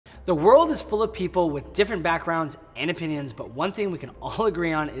The world is full of people with different backgrounds and opinions, but one thing we can all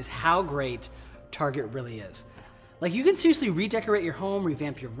agree on is how great Target really is. Like, you can seriously redecorate your home,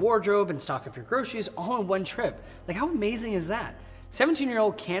 revamp your wardrobe, and stock up your groceries all in one trip. Like, how amazing is that?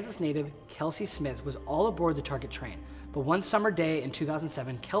 17-year-old Kansas native Kelsey Smith was all aboard the Target train, but one summer day in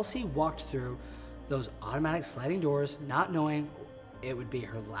 2007, Kelsey walked through those automatic sliding doors, not knowing it would be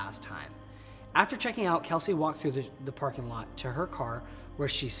her last time. After checking out, Kelsey walked through the parking lot to her car, where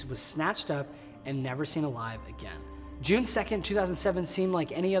she was snatched up and never seen alive again. June 2nd, 2007 seemed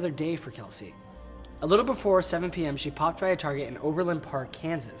like any other day for Kelsey. A little before 7 p.m., she popped by a Target in Overland Park,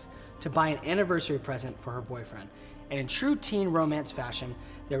 Kansas, to buy an anniversary present for her boyfriend. And in true teen romance fashion,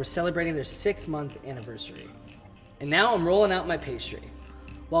 they were celebrating their 6-month anniversary. And now I'm rolling out my pastry.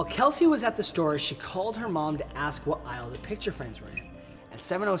 While Kelsey was at the store, she called her mom to ask what aisle the picture frames were in. At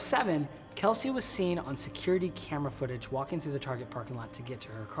 7:07, Kelsey was seen on security camera footage walking through the Target parking lot to get to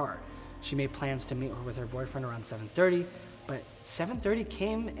her car. She made plans to meet her with her boyfriend around 7:30, but 7:30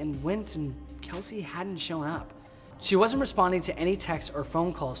 came and went and Kelsey hadn't shown up. She wasn't responding to any texts or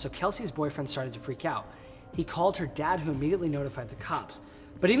phone calls, so Kelsey's boyfriend started to freak out. He called her dad, who immediately notified the cops.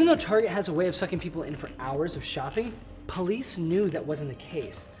 But even though Target has a way of sucking people in for hours of shopping, police knew that wasn't the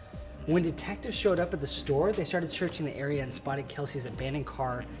case. When detectives showed up at the store, they started searching the area and spotted Kelsey's abandoned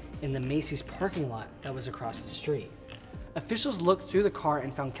car in the Macy's parking lot that was across the street. Officials looked through the car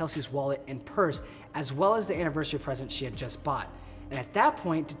and found Kelsey's wallet and purse, as well as the anniversary present she had just bought. And at that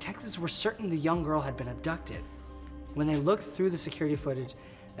point, detectives were certain the young girl had been abducted. When they looked through the security footage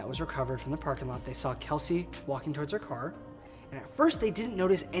that was recovered from the parking lot, they saw Kelsey walking towards her car. And at first, they didn't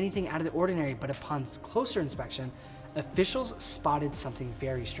notice anything out of the ordinary, but upon closer inspection, officials spotted something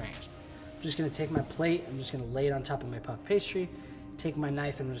very strange. I'm just gonna take my plate, I'm just gonna lay it on top of my puff pastry, take my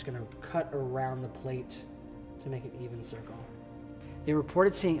knife, and I'm just gonna cut around the plate to make an even circle. They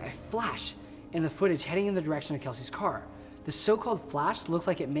reported seeing a flash in the footage heading in the direction of Kelsey's car. The so-called flash looked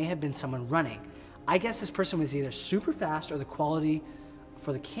like it may have been someone running. I guess this person was either super fast or the quality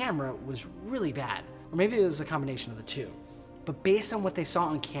for the camera was really bad. Or maybe it was a combination of the two. But based on what they saw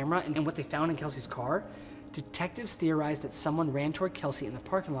on camera and what they found in Kelsey's car, detectives theorized that someone ran toward Kelsey in the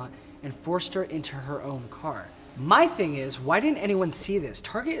parking lot and forced her into her own car. My thing is, why didn't anyone see this?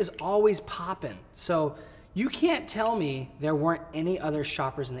 Target is always popping, so you can't tell me there weren't any other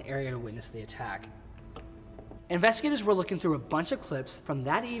shoppers in the area to witness the attack. Investigators were looking through a bunch of clips from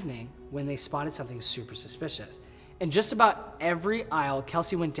that evening when they spotted something super suspicious. In just about every aisle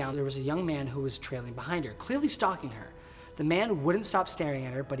Kelsey went down, there was a young man who was trailing behind her, clearly stalking her. The man wouldn't stop staring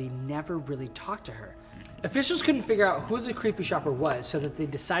at her, but he never really talked to her. Officials couldn't figure out who the creepy shopper was, so that they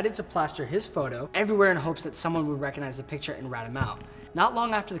decided to plaster his photo everywhere in hopes that someone would recognize the picture and rat him out. Not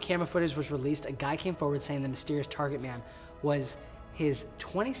long after the camera footage was released, a guy came forward saying the mysterious Target man was his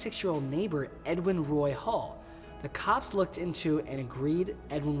 26-year-old neighbor, Edwin Roy Hall. The cops looked into and agreed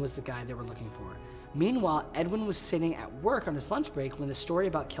Edwin was the guy they were looking for. Meanwhile, Edwin was sitting at work on his lunch break when the story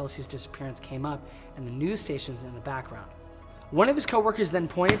about Kelsey's disappearance came up and the news stations in the background. One of his coworkers then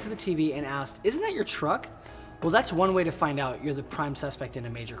pointed to the TV and asked, "Isn't that your truck?" Well, that's one way to find out you're the prime suspect in a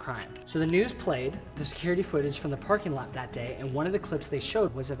major crime. So the news played the security footage from the parking lot that day, and one of the clips they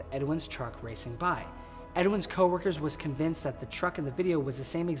showed was of Edwin's truck racing by. Edwin's coworkers was convinced that the truck in the video was the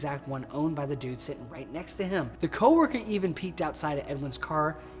same exact one owned by the dude sitting right next to him. The coworker even peeked outside of Edwin's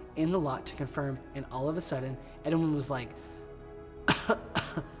car in the lot to confirm, and all of a sudden, Edwin was like,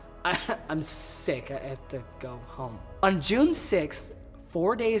 I'm sick, I have to go home. On June 6th,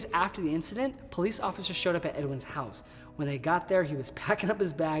 4 days after the incident, police officers showed up at Edwin's house. When they got there, he was packing up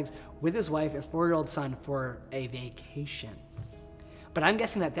his bags with his wife and 4-year-old son for a vacation. But I'm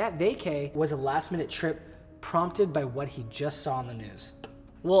guessing that vacay was a last-minute trip prompted by what he just saw on the news.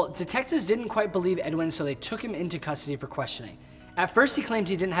 Well, detectives didn't quite believe Edwin, so they took him into custody for questioning. At first, he claimed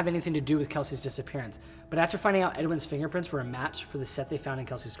he didn't have anything to do with Kelsey's disappearance, but after finding out Edwin's fingerprints were a match for the set they found in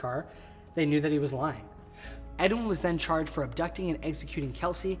Kelsey's car, they knew that he was lying. Edwin was then charged for abducting and executing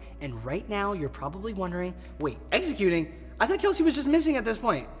Kelsey, and right now you're probably wondering, wait, executing? I thought Kelsey was just missing at this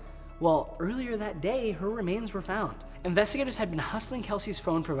point. Well, earlier that day, her remains were found. Investigators had been hustling Kelsey's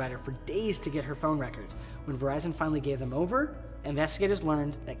phone provider for days to get her phone records. When Verizon finally gave them over, investigators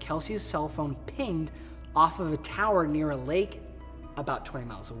learned that Kelsey's cell phone pinged off of a tower near a lake about 20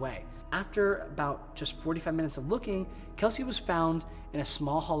 miles away. After about just 45 minutes of looking, Kelsey was found in a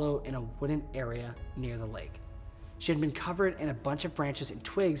small hollow in a wooden area near the lake. She had been covered in a bunch of branches and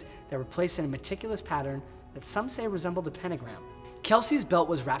twigs that were placed in a meticulous pattern that some say resembled a pentagram. Kelsey's belt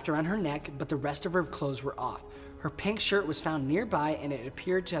was wrapped around her neck, but the rest of her clothes were off. Her pink shirt was found nearby, and it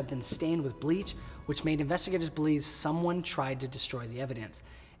appeared to have been stained with bleach, which made investigators believe someone tried to destroy the evidence.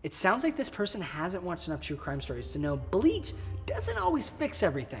 It sounds like this person hasn't watched enough true crime stories to know bleach doesn't always fix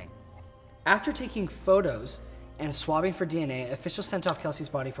everything. After taking photos and swabbing for DNA, officials sent off Kelsey's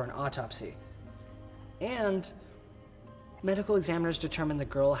body for an autopsy. And medical examiners determined the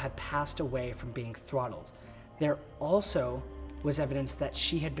girl had passed away from being throttled. There also was evidence that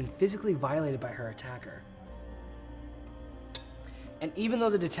she had been physically violated by her attacker. And even though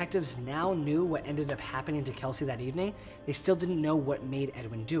the detectives now knew what ended up happening to Kelsey that evening, they still didn't know what made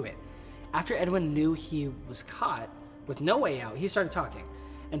Edwin do it. After Edwin knew he was caught with no way out, he started talking.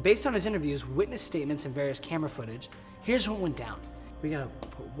 And based on his interviews, witness statements, and various camera footage, here's what went down. We gotta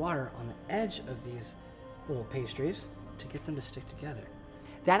put water on the edge of these little pastries to get them to stick together.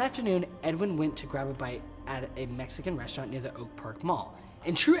 That afternoon, Edwin went to grab a bite at a Mexican restaurant near the Oak Park Mall.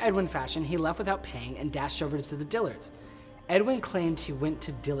 In true Edwin fashion, he left without paying and dashed over to the Dillards. Edwin claimed he went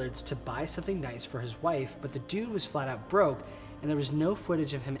to Dillard's to buy something nice for his wife, but the dude was flat out broke, and there was no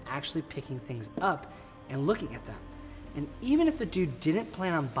footage of him actually picking things up and looking at them. And even if the dude didn't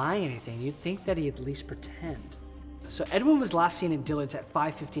plan on buying anything, you'd think that he'd at least pretend. So Edwin was last seen at Dillard's at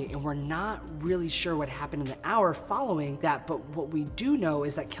 5:58, and we're not really sure what happened in the hour following that, but what we do know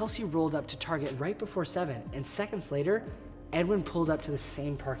is that Kelsey rolled up to Target right before 7, and seconds later, Edwin pulled up to the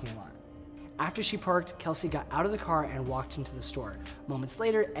same parking lot. After she parked, Kelsey got out of the car and walked into the store. Moments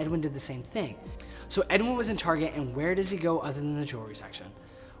later, Edwin did the same thing. So Edwin was in Target, and where does he go other than the jewelry section?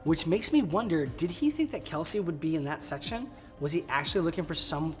 Which makes me wonder, did he think that Kelsey would be in that section? Was he actually looking for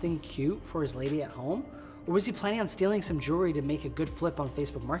something cute for his lady at home? Or was he planning on stealing some jewelry to make a good flip on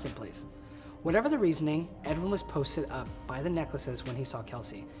Facebook Marketplace? Whatever the reasoning, Edwin was posted up by the necklaces when he saw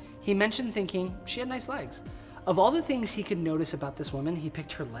Kelsey. He mentioned thinking she had nice legs. Of all the things he could notice about this woman, he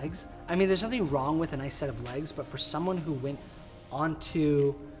picked her legs. I mean, there's nothing wrong with a nice set of legs, but for someone who went on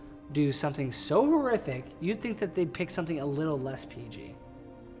to do something so horrific, you'd think that they'd pick something a little less PG.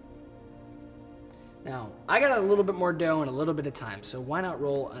 Now, I got a little bit more dough and a little bit of time, so why not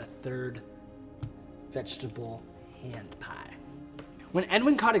roll a third vegetable hand pie? When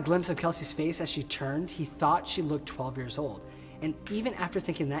Edwin caught a glimpse of Kelsey's face as she turned, he thought she looked 12 years old. And even after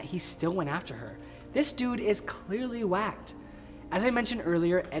thinking that, he still went after her. This dude is clearly whacked. As I mentioned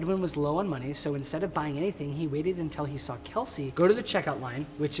earlier, Edwin was low on money, so instead of buying anything, he waited until he saw Kelsey go to the checkout line,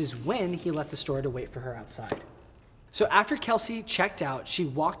 which is when he left the store to wait for her outside. So after Kelsey checked out, she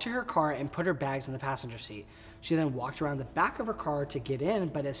walked to her car and put her bags in the passenger seat. She then walked around the back of her car to get in,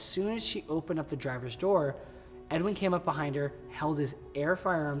 but as soon as she opened up the driver's door, Edwin came up behind her, held his air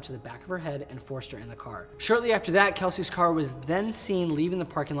firearm to the back of her head, and forced her in the car. Shortly after that, Kelsey's car was then seen leaving the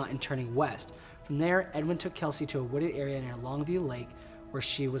parking lot and turning west. From there, Edwin took Kelsey to a wooded area near Longview Lake, where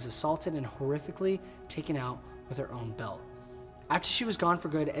she was assaulted and horrifically taken out with her own belt. After she was gone for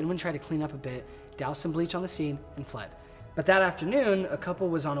good, Edwin tried to clean up a bit, doused some bleach on the scene, and fled. But that afternoon, a couple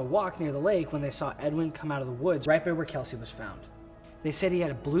was on a walk near the lake when they saw Edwin come out of the woods right by where Kelsey was found. They said he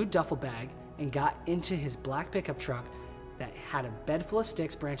had a blue duffel bag and got into his black pickup truck that had a bed full of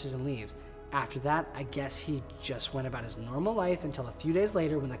sticks, branches, and leaves. After that, I guess he just went about his normal life until a few days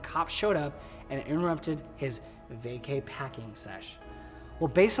later when the cops showed up and interrupted his vacay packing sesh. Well,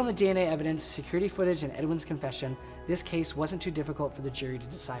 based on the DNA evidence, security footage, and Edwin's confession, this case wasn't too difficult for the jury to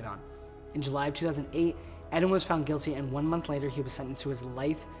decide on. In July of 2008, Edwin was found guilty, and 1 month later, he was sentenced to his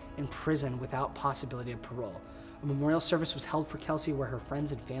life in prison without possibility of parole. A memorial service was held for Kelsey where her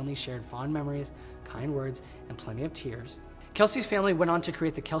friends and family shared fond memories, kind words, and plenty of tears. Kelsey's family went on to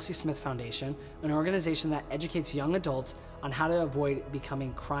create the Kelsey Smith Foundation, an organization that educates young adults on how to avoid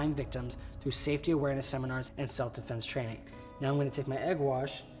becoming crime victims through safety awareness seminars and self-defense training. Now I'm going to take my egg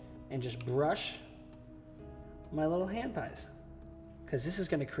wash and just brush my little hand pies, because this is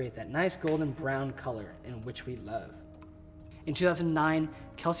going to create that nice golden brown color in which we love. In 2009,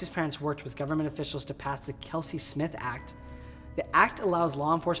 Kelsey's parents worked with government officials to pass the Kelsey Smith Act. The act allows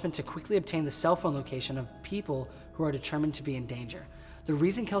law enforcement to quickly obtain the cell phone location of people who are determined to be in danger. The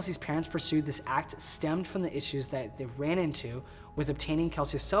reason Kelsey's parents pursued this act stemmed from the issues that they ran into with obtaining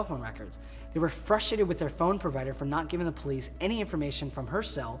Kelsey's cell phone records. They were frustrated with their phone provider for not giving the police any information from her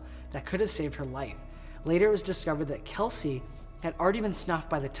cell that could have saved her life. Later, it was discovered that Kelsey had already been snuffed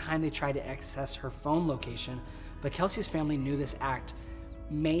by the time they tried to access her phone location, but Kelsey's family knew this act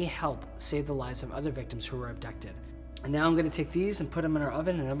may help save the lives of other victims who were abducted. And now I'm going to take these and put them in our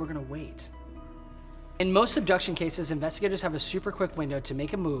oven, and then we're going to wait. In most abduction cases, investigators have a super quick window to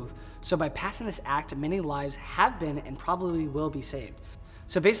make a move, so by passing this act, many lives have been and probably will be saved.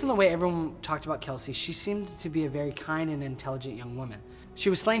 So based on the way everyone talked about Kelsey, she seemed to be a very kind and intelligent young woman. She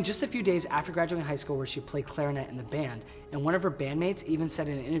was slain just a few days after graduating high school, where she played clarinet in the band, and one of her bandmates even said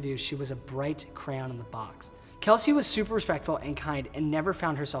in an interview she was a bright crayon in the box. Kelsey was super respectful and kind and never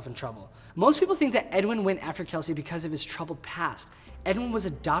found herself in trouble. Most people think that Edwin went after Kelsey because of his troubled past. Edwin was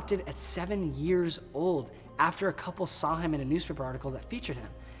adopted at 7 years old after a couple saw him in a newspaper article that featured him.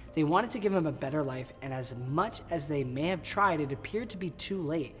 They wanted to give him a better life, and as much as they may have tried, it appeared to be too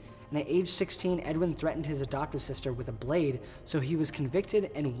late. And at age 16, Edwin threatened his adoptive sister with a blade, so he was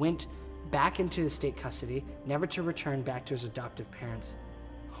convicted and went back into state custody, never to return back to his adoptive parents'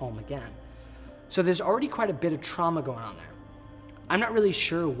 home again. So there's already quite a bit of trauma going on there. I'm not really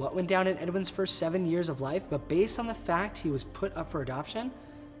sure what went down in Edwin's first 7 years of life, but based on the fact he was put up for adoption,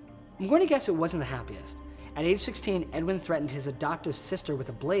 I'm going to guess it wasn't the happiest. At age 16, Edwin threatened his adoptive sister with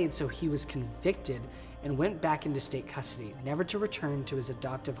a blade, so he was convicted and went back into state custody, never to return to his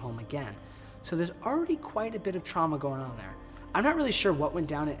adoptive home again. So there's already quite a bit of trauma going on there. I'm not really sure what went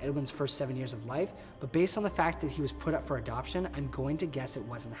down in Edwin's first 7 years of life, but based on the fact that he was put up for adoption, I'm going to guess it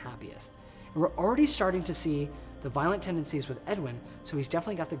wasn't the happiest. And we're already starting to see the violent tendencies with Edwin, so he's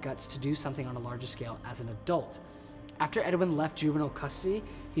definitely got the guts to do something on a larger scale as an adult. After Edwin left juvenile custody,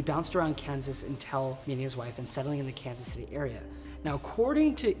 he bounced around Kansas until meeting his wife and settling in the Kansas City area. Now,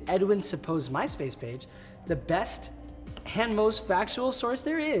 according to Edwin's supposed MySpace page, the best and most factual source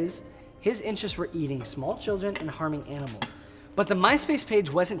there is, his interests were eating small children and harming animals. But the MySpace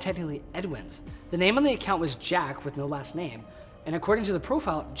page wasn't technically Edwin's. The name on the account was Jack with no last name. And according to the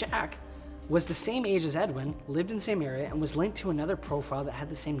profile, Jack was the same age as Edwin, lived in the same area, and was linked to another profile that had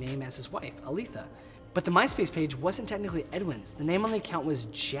the same name as his wife, Aletha. But the MySpace page wasn't technically Edwin's. The name on the account was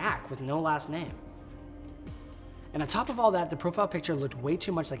Jack with no last name. And on top of all that, the profile picture looked way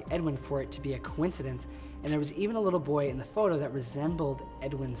too much like Edwin for it to be a coincidence, and there was even a little boy in the photo that resembled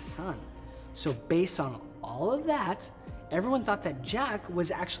Edwin's son. So based on all of that, everyone thought that Jack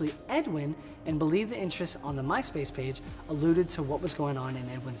was actually Edwin and believed the interest on the MySpace page alluded to what was going on in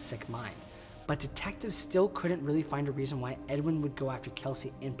Edwin's sick mind. But detectives still couldn't really find a reason why Edwin would go after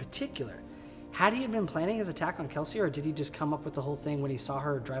Kelsey in particular. Had he been planning his attack on Kelsey, or did he just come up with the whole thing when he saw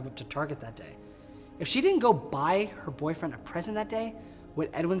her drive up to Target that day? If she didn't go buy her boyfriend a present that day, would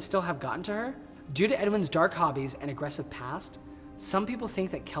Edwin still have gotten to her? Due to Edwin's dark hobbies and aggressive past, some people think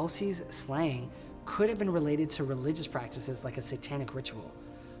that Kelsey's slaying could have been related to religious practices like a satanic ritual.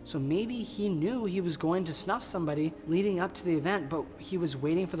 So maybe he knew he was going to snuff somebody leading up to the event, but he was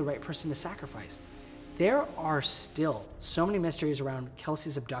waiting for the right person to sacrifice. There are still so many mysteries around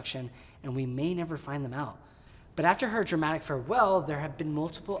Kelsey's abduction, and we may never find them out. But after her dramatic farewell, there have been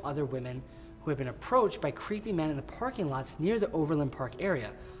multiple other women who have been approached by creepy men in the parking lots near the Overland Park area.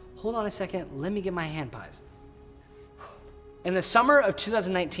 Hold on a second, let me get my hand pies. In the summer of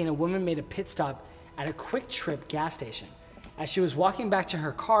 2019, a woman made a pit stop at a Quick Trip gas station. As she was walking back to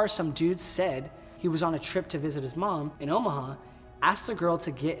her car, some dude said he was on a trip to visit his mom in Omaha, asked the girl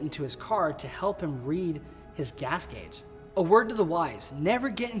to get into his car to help him read his gas gauge. A word to the wise, never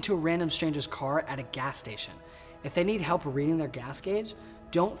get into a random stranger's car at a gas station. If they need help reading their gas gauge,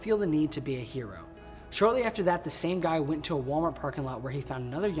 don't feel the need to be a hero. Shortly after that, the same guy went to a Walmart parking lot where he found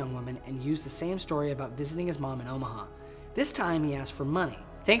another young woman and used the same story about visiting his mom in Omaha. This time he asked for money.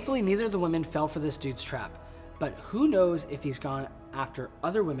 Thankfully, neither of the women fell for this dude's trap, but who knows if he's gone after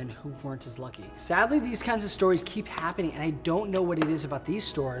other women who weren't as lucky. Sadly, these kinds of stories keep happening, and I don't know what it is about these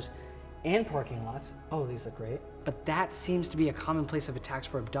stores and parking lots. Oh, these look great. But that seems to be a common place of attacks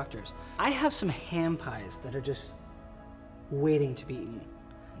for abductors. I have some ham pies that are just waiting to be eaten,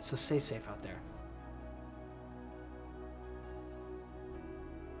 so stay safe out there.